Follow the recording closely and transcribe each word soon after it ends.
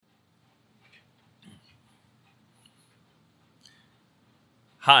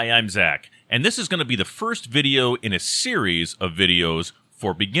Hi, I'm Zach, and this is going to be the first video in a series of videos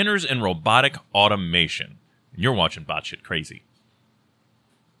for beginners in robotic automation. And you're watching Bot Shit Crazy.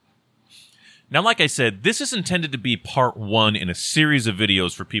 Now, like I said, this is intended to be part one in a series of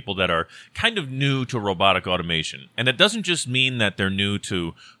videos for people that are kind of new to robotic automation. And that doesn't just mean that they're new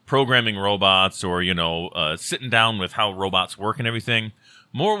to programming robots or, sitting down with how robots work and everything.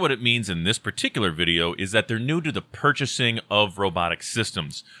 More what it means in this particular video is that they're new to the purchasing of robotic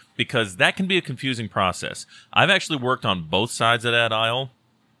systems, because that can be a confusing process. I've actually worked on both sides of that aisle,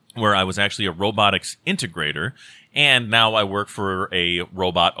 where I was actually a robotics integrator, and now I work for a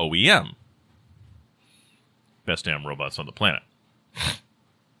robot OEM. Best damn robots on the planet.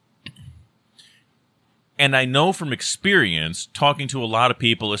 And I know from experience, talking to a lot of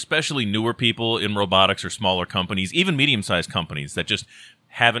people, especially newer people in robotics or smaller companies, even medium-sized companies that just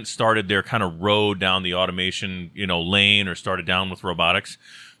haven't started their kind of road down the automation, lane or started down with robotics,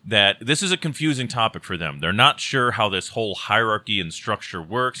 that this is a confusing topic for them. They're not sure how this whole hierarchy and structure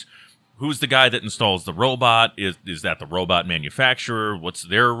works. Who's the guy that installs the robot? Is that the robot manufacturer? What's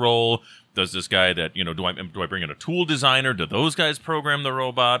their role? Does this guy that, do I bring in a tool designer? Do those guys program the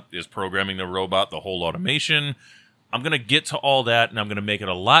robot? Is programming the robot the whole automation? I'm going to get to all that, and I'm going to make it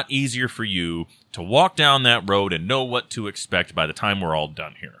a lot easier for you to walk down that road and know what to expect by the time we're all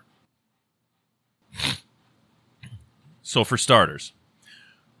done here. So for starters,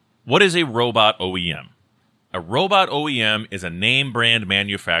 what is a robot OEM? A robot OEM is a name brand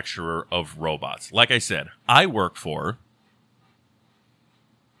manufacturer of robots. Like I said, I work for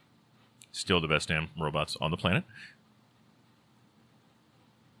still the best damn robots on the planet.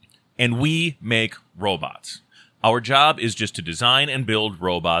 And we make robots. Our job is just to design and build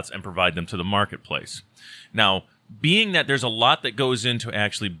robots and provide them to the marketplace. Now, being that there's a lot that goes into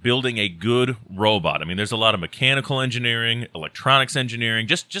actually building a good robot, there's a lot of mechanical engineering, electronics engineering,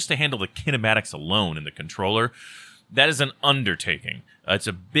 just to handle the kinematics alone in the controller, that is an undertaking. It's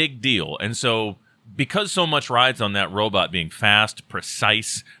a big deal. And so, because so much rides on that robot being fast,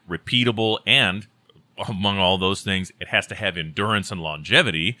 precise, repeatable, and among all those things, it has to have endurance and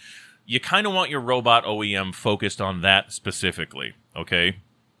longevity, you kind of want your robot OEM focused on that specifically, okay?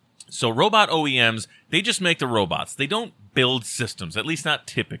 So robot OEMs, they just make the robots. They don't build systems, at least not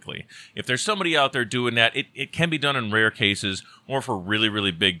typically. If there's somebody out there doing that, it can be done in rare cases or for really,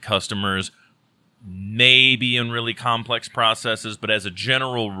 really big customers, maybe in really complex processes, but as a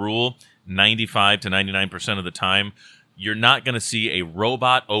general rule, 95 to 99% of the time, you're not going to see a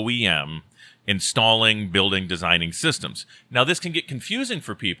robot OEM installing, building, designing systems. Now, this can get confusing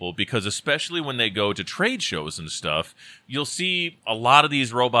for people because especially when they go to trade shows and stuff, you'll see a lot of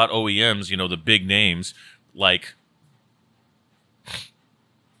these robot OEMs, the big names, like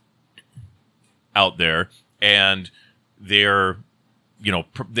out there, and they're,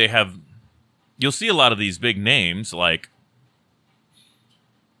 they have, you'll see a lot of these big names, like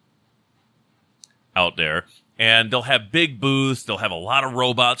out there, and they'll have big booths, they'll have a lot of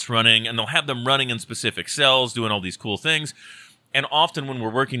robots running, and they'll have them running in specific cells, doing all these cool things. And often when we're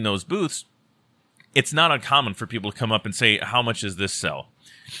working those booths, it's not uncommon for people to come up and say, how much is this cell?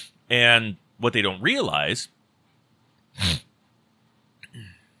 And what they don't realize,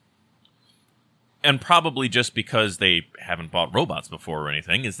 and probably just because they haven't bought robots before or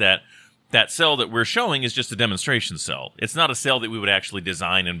anything, is that cell that we're showing is just a demonstration cell. It's not a cell that we would actually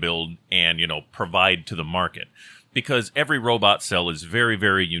design and build and, provide to the market. Because every robot cell is very,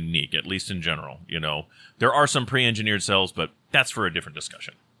 very unique, at least in general. There are some pre-engineered cells, but that's for a different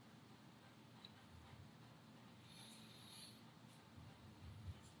discussion.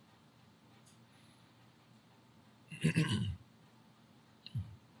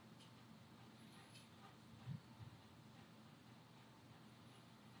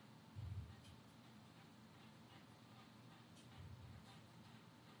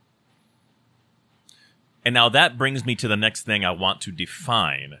 And now that brings me to the next thing I want to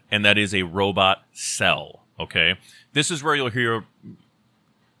define, and that is a robot cell, okay? This is where you'll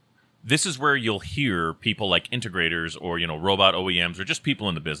hear people like integrators or, robot OEMs or just people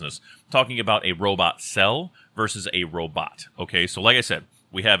in the business talking about a robot cell versus a robot, okay? So like I said,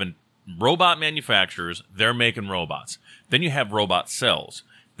 we have robot manufacturers, they're making robots. Then you have robot cells.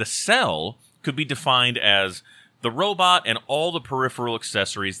 The cell could be defined as the robot and all the peripheral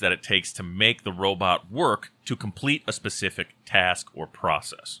accessories that it takes to make the robot work to complete a specific task or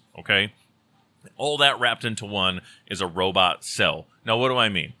process, okay? All that wrapped into one is a robot cell. Now, what do I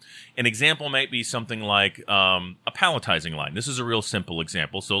mean? An example might be something like a palletizing line. This is a real simple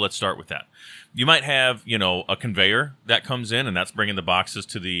example, so let's start with that. You might have, a conveyor that comes in, and that's bringing the boxes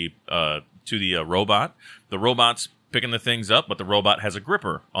to the robot. The robot's picking the things up, but the robot has a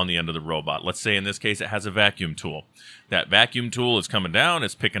gripper on the end of the robot. Let's say in this case it has a vacuum tool. That vacuum tool is coming down,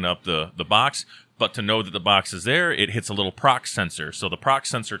 it's picking up the box, but to know that the box is there, it hits a little prox sensor. So the prox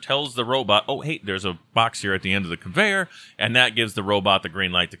sensor tells the robot, oh, hey, there's a box here at the end of the conveyor, and that gives the robot the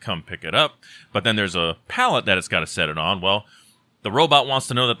green light to come pick it up. But then there's a pallet that it's got to set it on. Well, the robot wants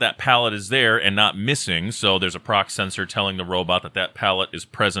to know that that pallet is there and not missing, so there's a prox sensor telling the robot that that pallet is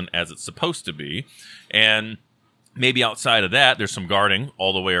present as it's supposed to be. And maybe outside of that, there's some guarding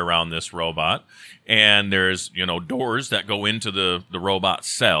all the way around this robot. And there's, doors that go into the robot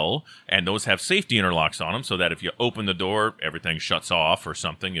cell, and those have safety interlocks on them so that if you open the door, everything shuts off or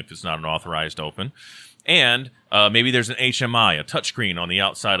something if it's not an authorized open. And maybe there's an HMI, a touchscreen on the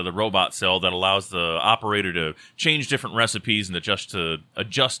outside of the robot cell that allows the operator to change different recipes and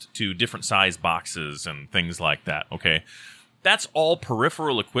adjust to different size boxes and things like that, okay? That's all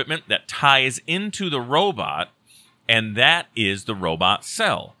peripheral equipment that ties into the robot, and that is the robot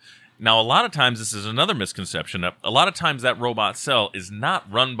cell. Now, a lot of times, this is another misconception. A lot of times that robot cell is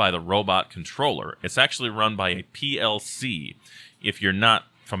not run by the robot controller. It's actually run by a PLC. If you're not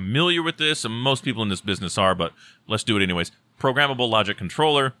familiar with this, and most people in this business are, but let's do it anyways. Programmable logic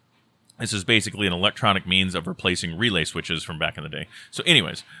controller. This is basically an electronic means of replacing relay switches from back in the day. So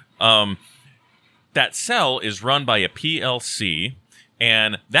anyways, that cell is run by a PLC,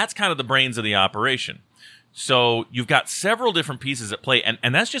 and that's kind of the brains of the operation. So you've got several different pieces at play,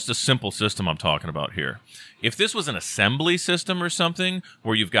 and that's just a simple system I'm talking about here. If this was an assembly system or something,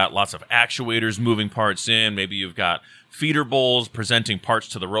 where you've got lots of actuators moving parts in, maybe you've got feeder bowls presenting parts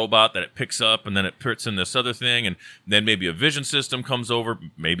to the robot that it picks up, and then it puts in this other thing, and then maybe a vision system comes over,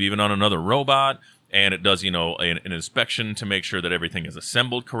 maybe even on another robot, and it does, an inspection to make sure that everything is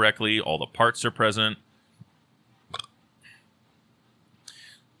assembled correctly, all the parts are present.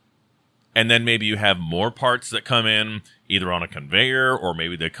 And then maybe you have more parts that come in either on a conveyor, or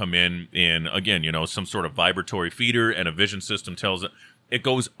maybe they come in again, some sort of vibratory feeder, and a vision system tells it. It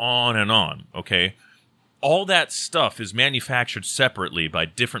goes on and on, okay? All that stuff is manufactured separately by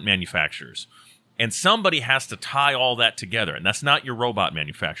different manufacturers. And somebody has to tie all that together. And that's not your robot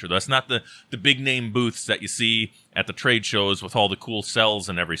manufacturer. That's not the big name booths that you see at the trade shows with all the cool cells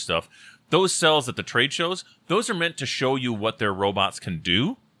and every stuff. Those cells at the trade shows, those are meant to show you what their robots can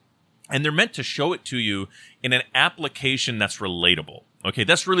do. And they're meant to show it to you in an application that's relatable. Okay,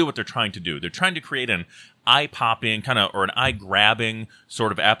 that's really what they're trying to do. They're trying to create an eye-popping or an eye-grabbing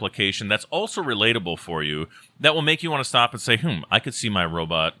sort of application that's also relatable for you, that will make you want to stop and say, I could see my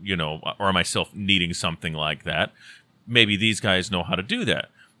robot, or myself needing something like that. Maybe these guys know how to do that.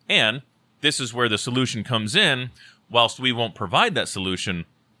 And this is where the solution comes in. Whilst we won't provide that solution,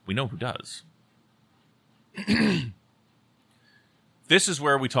 we know who does. This is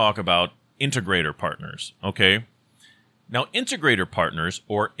where we talk about integrator partners, okay? Now, integrator partners,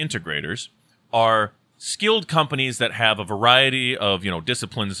 or integrators, are skilled companies that have a variety of,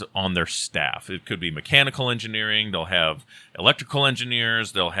 disciplines on their staff. It could be mechanical engineering, they'll have electrical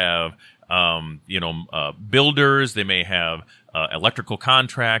engineers, they'll have, builders, they may have electrical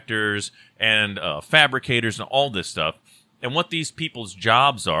contractors, and fabricators, and all this stuff. And what these people's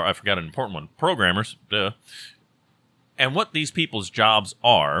jobs are, I forgot an important one, programmers, And what these people's jobs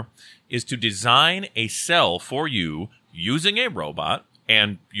are is to design a cell for you using a robot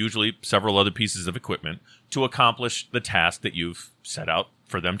and usually several other pieces of equipment to accomplish the task that you've set out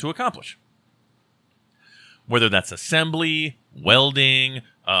for them to accomplish. Whether that's assembly, welding,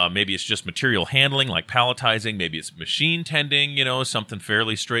 maybe it's just material handling like palletizing, maybe it's machine tending, something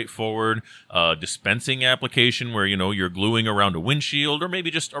fairly straightforward, dispensing application where, you're gluing around a windshield, or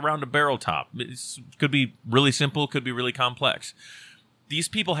maybe just around a barrel top. It could be really simple, could be really complex. These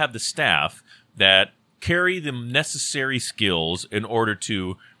people have the staff that carry the necessary skills in order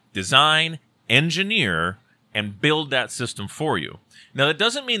to design, engineer, and build that system for you. Now, that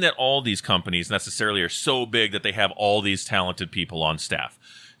doesn't mean that all these companies necessarily are so big that they have all these talented people on staff.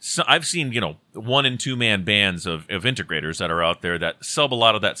 So I've seen, 1- and 2-man bands of integrators that are out there that sub a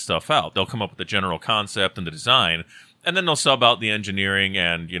lot of that stuff out. They'll come up with the general concept and the design, and then they'll sub out the engineering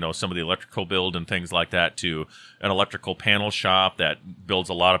and, some of the electrical build and things like that to an electrical panel shop that builds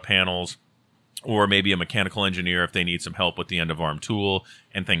a lot of panels, or maybe a mechanical engineer if they need some help with the end-of-arm tool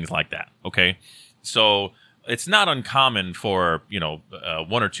and things like that, okay? So it's not uncommon for, 1-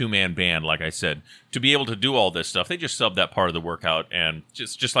 or 2-man band, like I said, to be able to do all this stuff. They just sub that part of the work out, and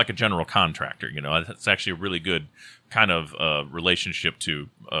just like a general contractor, That's actually a really good kind of relationship to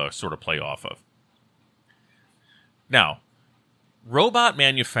sort of play off of. Now, robot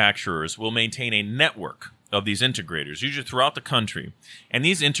manufacturers will maintain a network of these integrators, usually throughout the country. And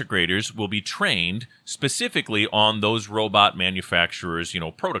these integrators will be trained specifically on those robot manufacturers,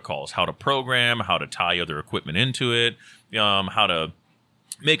 protocols, how to program, how to tie other equipment into it, how to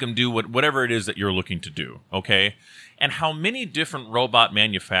make them do whatever it is that you're looking to do, okay? And how many different robot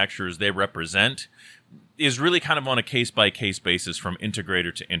manufacturers they represent is really kind of on a case-by-case basis from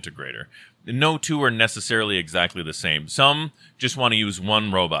integrator to integrator. No two are necessarily exactly the same. Some just want to use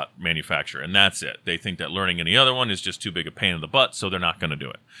one robot manufacturer, and that's it. They think that learning any other one is just too big a pain in the butt, so they're not going to do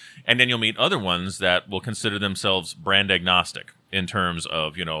it. And then you'll meet other ones that will consider themselves brand agnostic in terms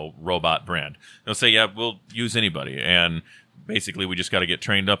of, robot brand. They'll say, yeah, we'll use anybody, and basically we just got to get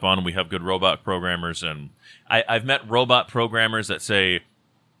trained up on them. We have good robot programmers, and I've met robot programmers that say,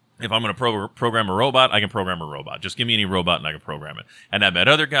 if I'm going to program a robot, I can program a robot. Just give me any robot and I can program it. And I've met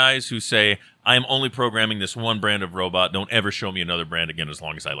other guys who say, I am only programming this one brand of robot. Don't ever show me another brand again as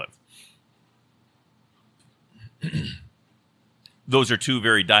long as I live. Those are two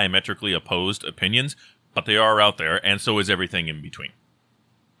very diametrically opposed opinions, but they are out there, and so is everything in between.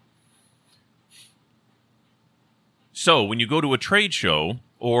 So when you go to a trade show,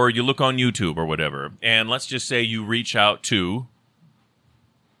 or you look on YouTube or whatever, and let's just say you reach out to...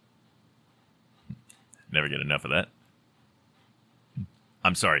 Never get enough of that.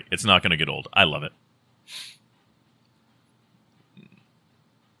 I'm sorry, it's not going to get old. I love it.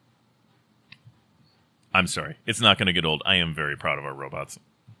 I'm sorry, it's not going to get old. I am very proud of our robots.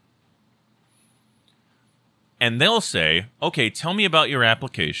 And they'll say, okay, tell me about your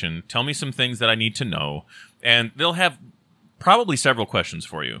application. Tell me some things that I need to know. And they'll have probably several questions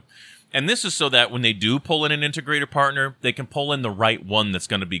for you. And this is so that when they do pull in an integrator partner, they can pull in the right one that's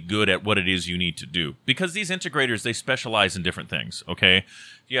going to be good at what it is you need to do. Because these integrators, they specialize in different things, okay?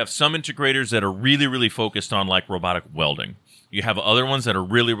 You have some integrators that are really, really focused on, like, robotic welding. You have other ones that are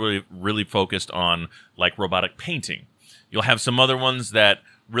really, really, really focused on, like, robotic painting. You'll have some other ones that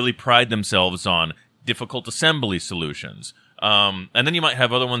really pride themselves on difficult assembly solutions. And then you might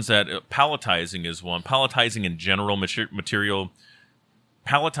have other ones that palletizing is one. Palletizing and general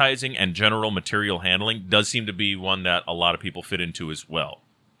palletizing and general material handling does seem to be one that a lot of people fit into as well.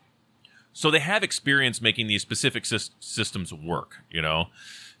 So they have experience making these specific systems work,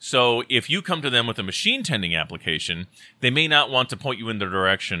 So if you come to them with a machine tending application, they may not want to point you in the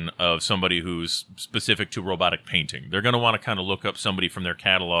direction of somebody who's specific to robotic painting. They're going to want to kind of look up somebody from their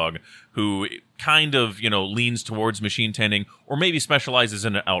catalog who kind of, leans towards machine tending or maybe specializes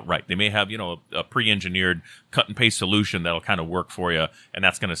in it outright. They may have, a pre-engineered cut and paste solution that'll kind of work for you, and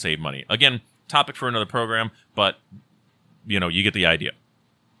that's going to save money. Again, topic for another program, but, you get the idea.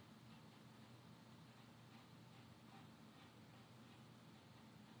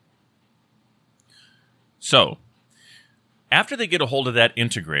 So, after they get a hold of that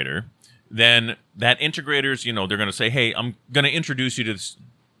integrator, then that integrator's, they're going to say, hey, I'm going to introduce you to this.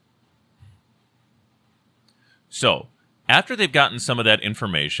 So, after they've gotten some of that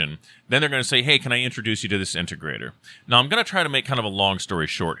information, then they're going to say, hey, can I introduce you to this integrator? Now, I'm going to try to make kind of a long story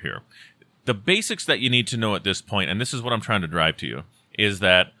short here. The basics that you need to know at this point, and this is what I'm trying to drive to you, is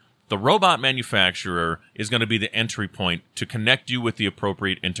that the robot manufacturer is going to be the entry point to connect you with the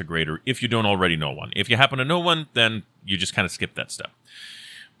appropriate integrator if you don't already know one. If you happen to know one, then you just kind of skip that step.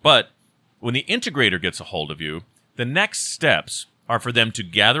 But when the integrator gets a hold of you, the next steps are for them to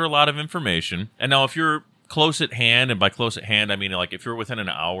gather a lot of information. And now if you're close at hand, and by close at hand, I mean like if you're within an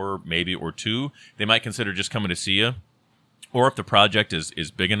hour maybe or two, they might consider just coming to see you. Or if the project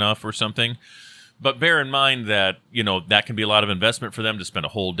is big enough or something. But bear in mind that, that can be a lot of investment for them to spend a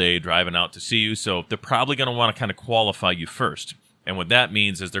whole day driving out to see you. So they're probably going to want to kind of qualify you first. And what that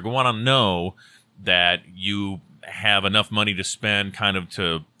means is they're going to want to know that you have enough money to spend kind of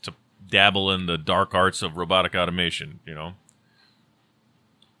to dabble in the dark arts of robotic automation,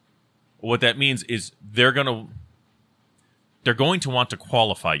 What that means is they're going to want to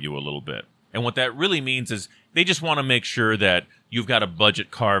qualify you a little bit. And what that really means is they just want to make sure that you've got a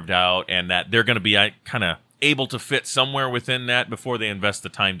budget carved out and that they're going to be kind of able to fit somewhere within that before they invest the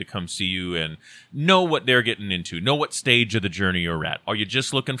time to come see you and know what they're getting into, know what stage of the journey you're at. Are you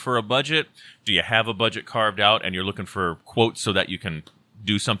just looking for a budget? Do you have a budget carved out and you're looking for quotes so that you can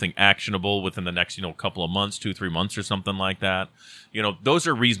do something actionable within the next, couple of months, 2-3 months or something like that? Those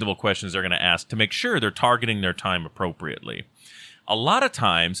are reasonable questions they're going to ask to make sure they're targeting their time appropriately. A lot of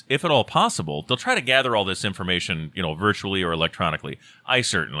times, if at all possible, they'll try to gather all this information, virtually or electronically. I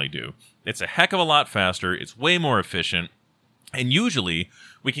certainly do. It's a heck of a lot faster. It's way more efficient. And usually,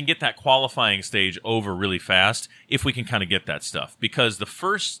 we can get that qualifying stage over really fast if we can kind of get that stuff. Because the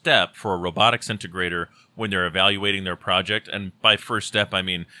first step for a robotics integrator when they're evaluating their project, and by first step, I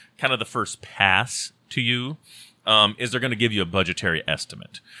mean kind of the first pass to you is they're going to give you a budgetary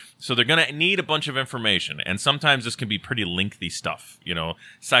estimate. So they're going to need a bunch of information, and sometimes this can be pretty lengthy stuff,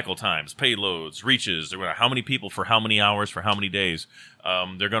 cycle times, payloads, reaches, they're gonna, how many people for how many hours for how many days.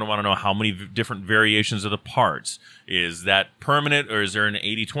 They're going to want to know how many different variations of the parts. Is that permanent, or is there an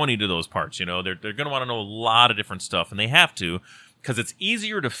 80-20 to those parts? They're going to want to know a lot of different stuff, and they have to, because it's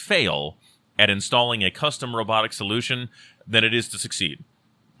easier to fail at installing a custom robotic solution than it is to succeed.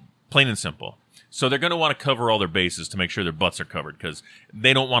 Plain and simple. So they're going to want to cover all their bases to make sure their butts are covered, because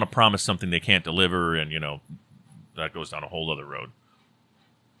they don't want to promise something they can't deliver, and, that goes down a whole other road.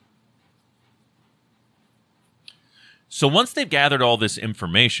 So once they've gathered all this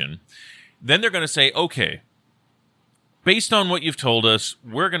information, then they're going to say, okay, based on what you've told us,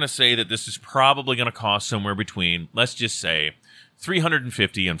 we're going to say that this is probably going to cost somewhere between, let's just say,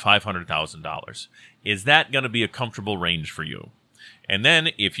 $350,000 and $500,000. Is that going to be a comfortable range for you? And then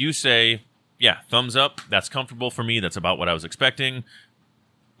if you say, yeah, thumbs up, that's comfortable for me, that's about what I was expecting,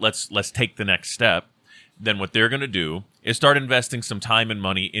 let's take the next step, then what they're going to do is start investing some time and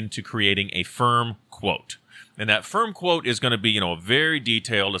money into creating a firm quote. And that firm quote is going to be, very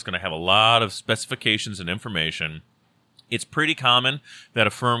detailed. It's going to have a lot of specifications and information. It's pretty common that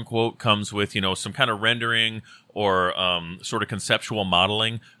a firm quote comes with, some kind of rendering or sort of conceptual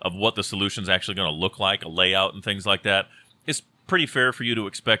modeling of what the solution's actually going to look like, a layout and things like that. It's pretty fair for you to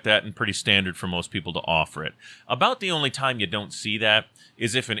expect that, and pretty standard for most people to offer it. About the only time you don't see that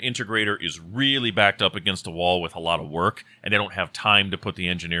is if an integrator is really backed up against a wall with a lot of work and they don't have time to put the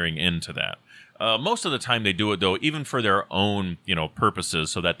engineering into that. Most of the time they do it, though, even for their own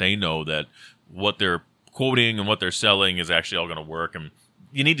purposes, so that they know that what they're quoting and what they're selling is actually all going to work. And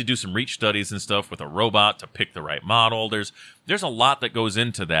you need to do some reach studies and stuff with a robot to pick the right model. There's a lot that goes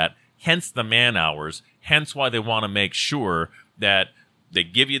into that, hence the man hours, hence why they want to make sure that they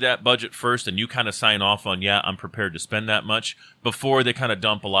give you that budget first and you kind of sign off on, yeah, I'm prepared to spend that much, before they kind of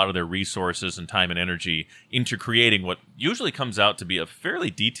dump a lot of their resources and time and energy into creating what usually comes out to be a fairly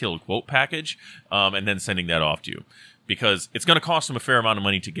detailed quote package, and then sending that off to you. Because it's going to cost them a fair amount of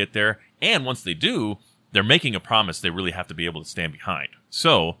money to get there, and once they do, they're making a promise they really have to be able to stand behind.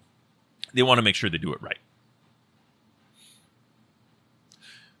 So they want to make sure they do it right.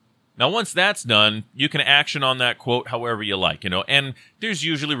 Now, once that's done, you can action on that quote however you like, and there's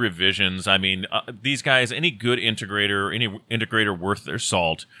usually revisions. I mean, these guys, any good integrator, or any integrator worth their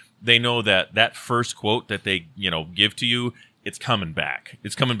salt, they know that that first quote that they, give to you, it's coming back.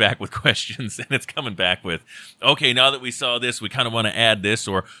 It's coming back with questions, and it's coming back with, okay, now that we saw this, we kind of want to add this,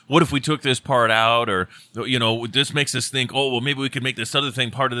 or what if we took this part out, or, this makes us think, oh, well, maybe we could make this other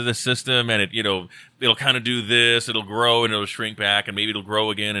thing part of this system, and it, it'll kind of do this, it'll grow and it'll shrink back, and maybe it'll grow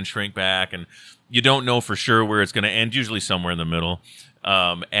again and shrink back, and you don't know for sure where it's going to end, usually somewhere in the middle,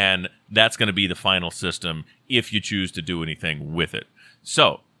 and that's going to be the final system if you choose to do anything with it.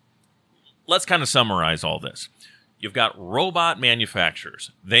 So, let's kind of summarize all this. You've got robot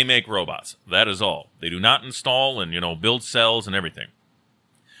manufacturers. They make robots. That is all. They do not install and, build cells and everything.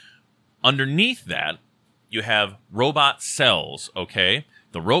 Underneath that, you have robot cells, okay?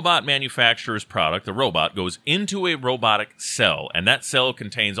 The robot manufacturer's product, the robot, goes into a robotic cell, and that cell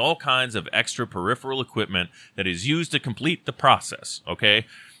contains all kinds of extra peripheral equipment that is used to complete the process, okay?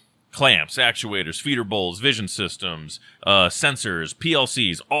 Clamps, actuators, feeder bowls, vision systems, sensors,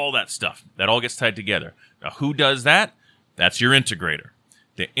 PLCs, all that stuff. That all gets tied together. Now, who does that? That's your integrator.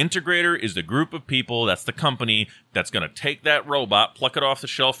 The integrator is the group of people, that's the company, that's going to take that robot, pluck it off the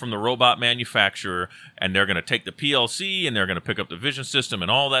shelf from the robot manufacturer, and they're going to take the PLC, and they're going to pick up the vision system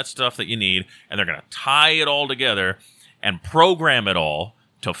and all that stuff that you need, and they're going to tie it all together and program it all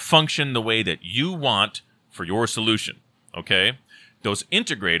to function the way that you want for your solution, okay? Those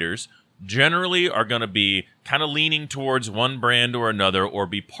integrators generally are going to be kind of leaning towards one brand or another, or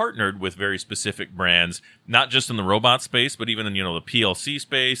be partnered with very specific brands, not just in the robot space, but even in, the PLC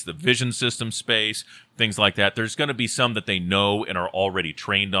space, the vision system space, things like that. There's going to be some that they know and are already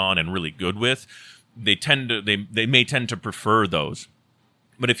trained on and really good with. They may tend to prefer those.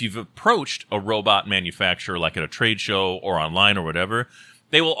 But if you've approached a robot manufacturer, like at a trade show or online or whatever,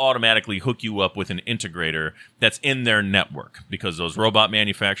 they will automatically hook you up with an integrator that's in their network, because those robot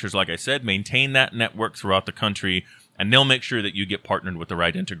manufacturers, like I said, maintain that network throughout the country, and they'll make sure that you get partnered with the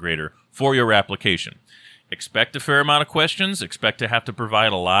right integrator for your application. Expect a fair amount of questions. Expect to have to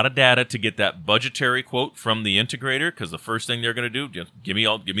provide a lot of data to get that budgetary quote from the integrator, because the first thing they're going to do, just give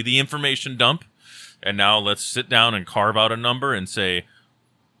me the information dump, and now let's sit down and carve out a number and say,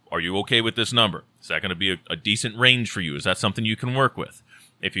 are you okay with this number? Is that going to be a decent range for you? Is that something you can work with?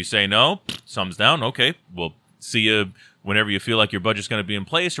 If you say no, thumbs down, okay, we'll see you whenever you feel like your budget's going to be in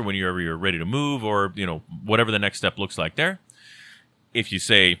place, or whenever you're ready to move, or whatever the next step looks like there. If you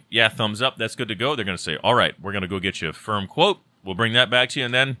say, yeah, thumbs up, that's good to go, they're going to say, all right, we're going to go get you a firm quote. We'll bring that back to you,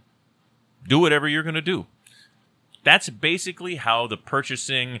 and then do whatever you're going to do. That's basically how the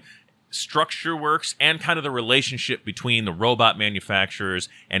purchasing structure works, and kind of the relationship between the robot manufacturers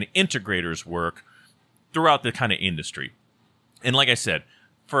and integrators work throughout the kind of industry. And like I said,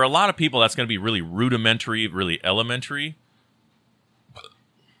 for a lot of people, that's going to be really rudimentary, really elementary.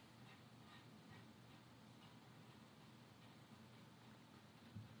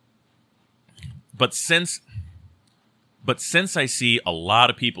 But since I see a lot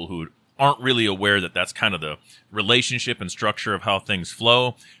of people who aren't really aware that that's kind of the relationship and structure of how things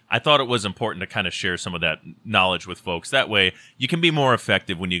flow, I thought it was important to kind of share some of that knowledge with folks. That way, you can be more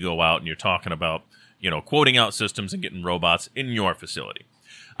effective when you go out and you're talking about, quoting out systems and getting robots in your facility.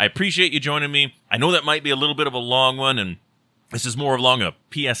 I appreciate you joining me. I know that might be a little bit of a long one, and this is more along a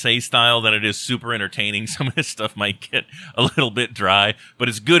PSA style than it is super entertaining. Some of this stuff might get a little bit dry, but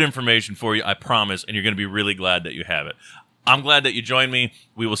it's good information for you, I promise, and you're going to be really glad that you have it. I'm glad that you joined me.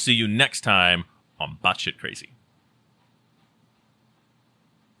 We will see you next time on Bot Shit Crazy.